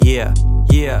Yeah,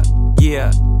 yeah,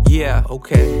 yeah, yeah,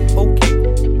 okay.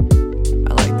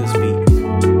 I like this beat.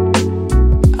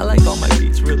 I like all my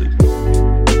beats, really.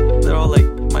 They're all like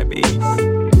my babies.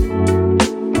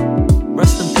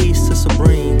 Rest in peace to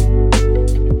Sabrine.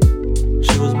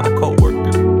 She was my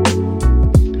co-worker.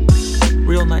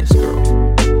 Real nice girl.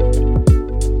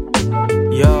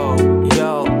 Yo.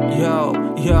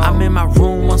 I'm in my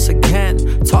room once again,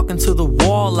 talking to the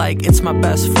wall like it's my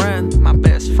best friend.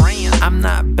 I'm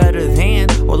not better than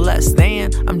or less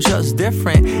than, I'm just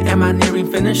different. Am I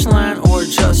nearing finish line or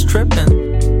just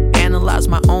tripping? Analyze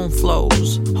my own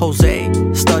flows. Jose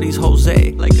studies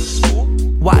Jose. Like in school?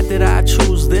 Why did I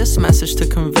choose this message to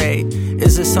convey?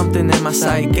 Is it something in my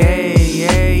psyche?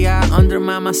 Yeah, I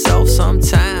undermine myself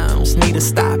sometimes. Need to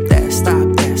stop that.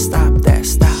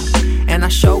 And I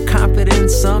show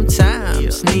confidence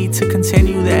sometimes. Need to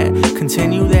continue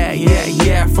that.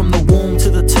 Yeah. From the womb to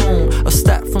the tomb. A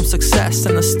step from success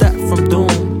and a step from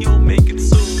doom. You'll make it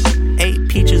soon. 8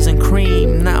 peaches and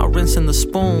cream, now rinsing the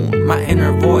spoon. My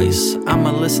inner voice,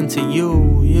 I'ma listen to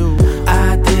you.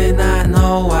 I did not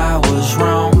know I was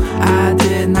wrong. I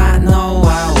did not know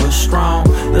I was strong.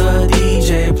 The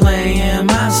DJ playing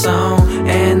my song,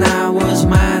 and I was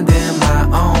minding my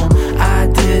own. I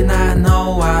did not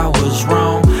know I was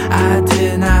wrong. I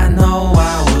did not know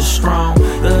I was strong.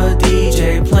 The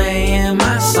DJ playing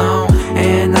my song,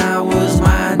 and I was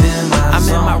minding my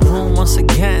song. I'm in my room once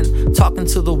again, talking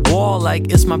to the wall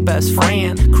like it's my best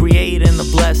friend. Creating the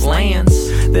blessed lands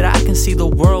that I can see the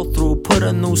world through. Put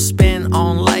a new spin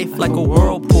on life like a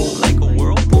whirlpool.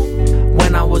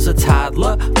 When I was a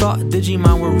toddler, thought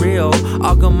Digimon were real.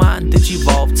 Agumon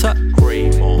digivolved to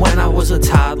Greymon. When I was a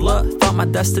toddler, thought my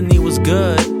destiny was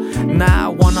good.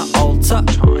 Now I wanna alter.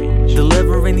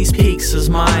 Delivering these peaks is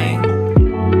mine.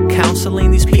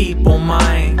 Counseling these people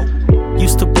mine.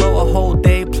 Used to blow a whole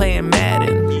day playing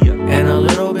Madden and a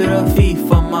little bit of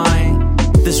FIFA mine.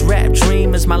 This rap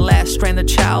dream is my last strand of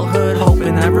childhood, hope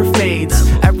it never fades.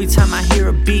 Every time I hear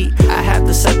a beat, I have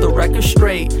to set the record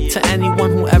straight. To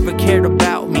anyone who ever cared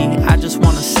about me, I just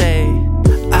wanna say,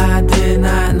 I did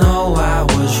not know I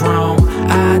was wrong.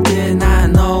 I did not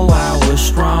know I was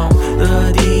strong.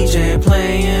 The DJ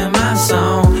playing my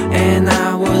song, and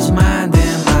I was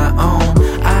minding my own.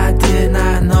 I did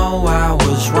not know I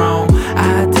was wrong.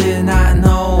 I did not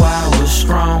know I was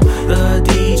strong. The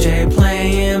DJ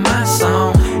playing my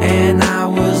song, and I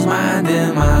was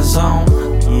minding my zone.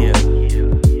 Yeah.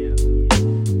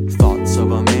 Thoughts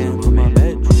of a man from my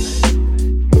bedroom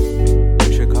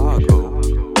in Chicago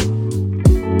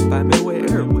by Midway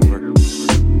Airport.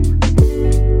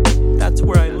 That's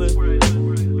where I live.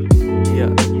 Yeah.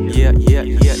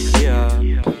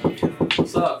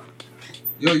 What's up?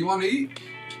 Yo, you want to eat?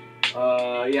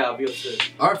 Yeah, I'll be upstairs.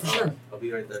 Alright, for sure. I'll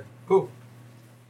be right there. Cool.